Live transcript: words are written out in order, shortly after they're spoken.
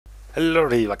Hello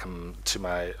everybody, welcome to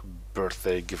my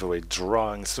birthday giveaway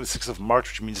drawing. It's 26th of March,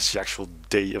 which means it's the actual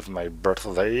day of my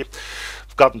birthday.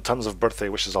 I've gotten tons of birthday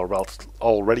wishes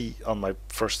already on my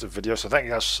first video, so thank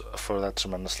you guys for that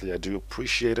tremendously. I do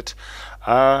appreciate it.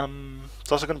 It's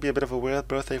also going to be a bit of a weird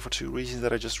birthday for two reasons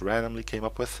that I just randomly came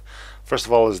up with. First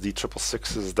of all is the triple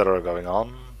sixes that are going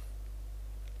on.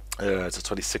 It's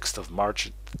the 26th of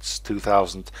March, it's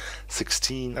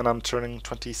 2016, and I'm turning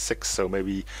 26, so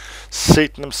maybe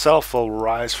Satan himself will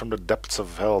rise from the depths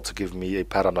of hell to give me a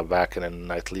pat on the back and a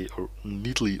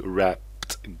neatly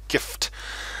wrapped gift.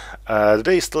 The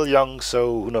day is still young,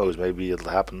 so who knows, maybe it'll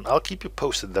happen. I'll keep you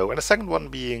posted though. And the second one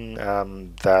being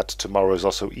that tomorrow is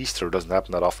also Easter. It doesn't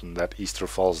happen that often that Easter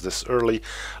falls this early,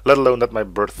 let alone that my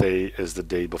birthday is the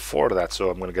day before that, so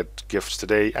I'm going to get gifts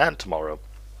today and tomorrow.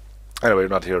 Anyway, you're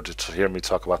not here to hear me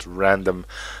talk about random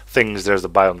things. There's the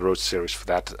Buy on the Road series for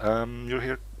that. You're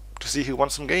here to see who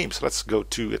won some games. So let's go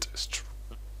to it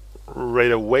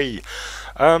straight away.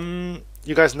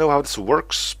 You guys know how this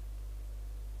works.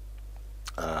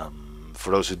 For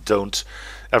those who don't,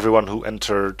 everyone who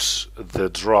entered the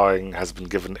drawing has been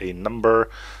given a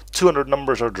number. 200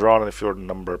 numbers are drawn, and if your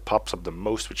number pops up the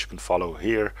most, which you can follow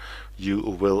here, you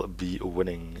will be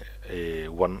winning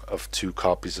one of 2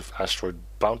 copies of Asteroid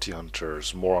Bounty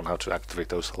Hunters. More on how to activate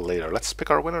those later. Let's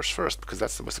pick our winners first, because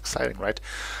that's the most exciting, right?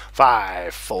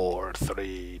 5, 4,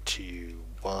 3, 2,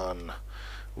 1.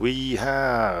 We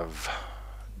have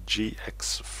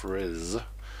GX Frizz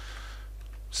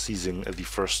seizing the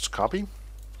first copy.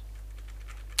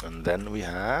 And then we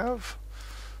have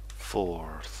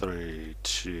 4, 3,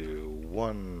 2,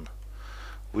 1.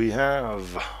 We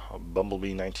have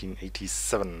Bumblebee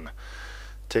 1987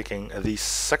 taking the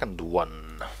second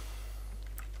one.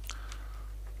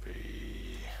 B,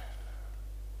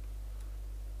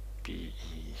 E.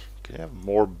 Can you have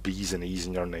more B's and E's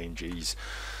in your name? Jeez.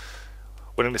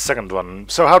 Winning the second one.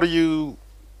 So how do you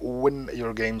win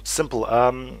your game? Simple.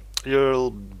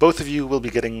 Both of you will be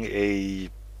getting a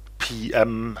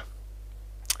PM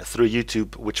through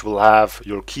YouTube, which will have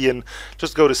your key in.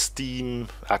 Just go to Steam,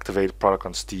 activate product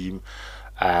on Steam,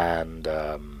 and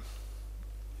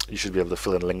you should be able to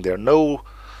fill in a link there. No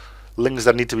links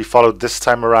that need to be followed this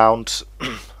time around,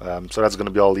 so that's going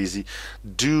to be all easy.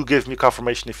 Do give me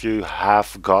confirmation if you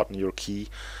have gotten your key.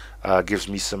 Gives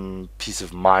me some peace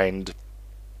of mind.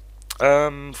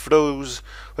 For those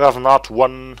who have not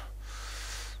won,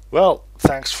 well,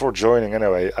 thanks for joining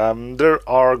anyway. There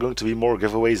are going to be more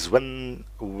giveaways. When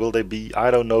will they be?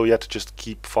 I don't know yet. Just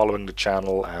keep following the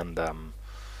channel and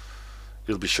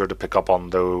you'll be sure to pick up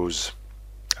on those.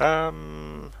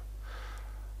 Once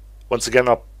again,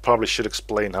 I probably should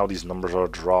explain how these numbers are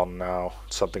drawn now.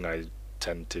 It's something I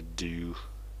tend to do.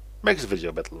 Makes the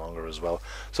video a bit longer as well.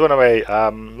 So anyway,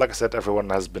 like I said, everyone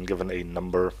has been given a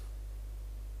number.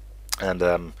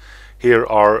 And here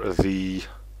are the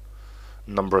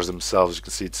numbers themselves. You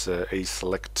can see it's a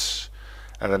select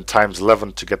and then times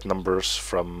 11 to get numbers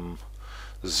from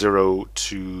 0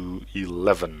 to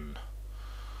 11.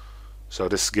 So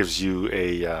this gives you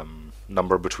a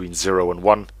number between 0 and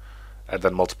 1 and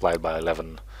then multiplied by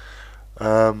 11.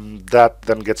 That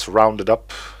then gets rounded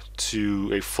up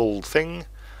to a full thing,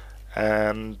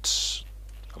 and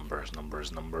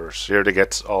numbers. Here they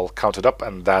get all counted up,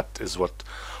 and that is what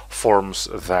forms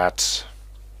that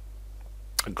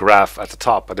graph at the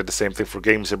top. I did the same thing for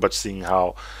games here, but seeing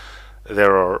how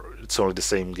it's only the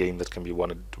same game that can be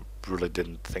won, I really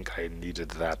didn't think I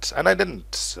needed that, and I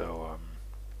didn't. So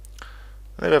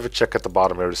maybe have a check at the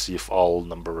bottom here to see if all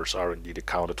numbers are indeed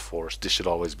accounted for. So this should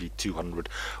always be 200,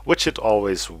 which it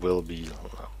always will be.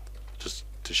 Just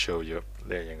to show you,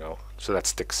 there you go. So that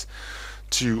sticks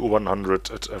to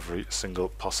 100 at every single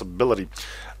possibility.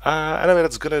 Anyway,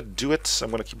 that's gonna do it.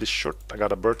 I'm gonna keep this short. I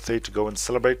got a birthday to go and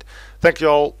celebrate. Thank you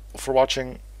all for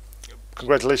watching.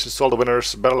 Congratulations to all the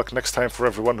winners. Better luck next time for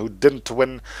everyone who didn't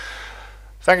win.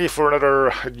 Thank you for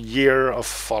another year of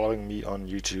following me on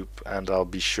YouTube, and I'll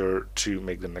be sure to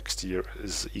make the next year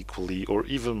as equally or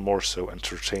even more so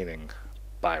entertaining.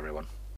 Bye everyone.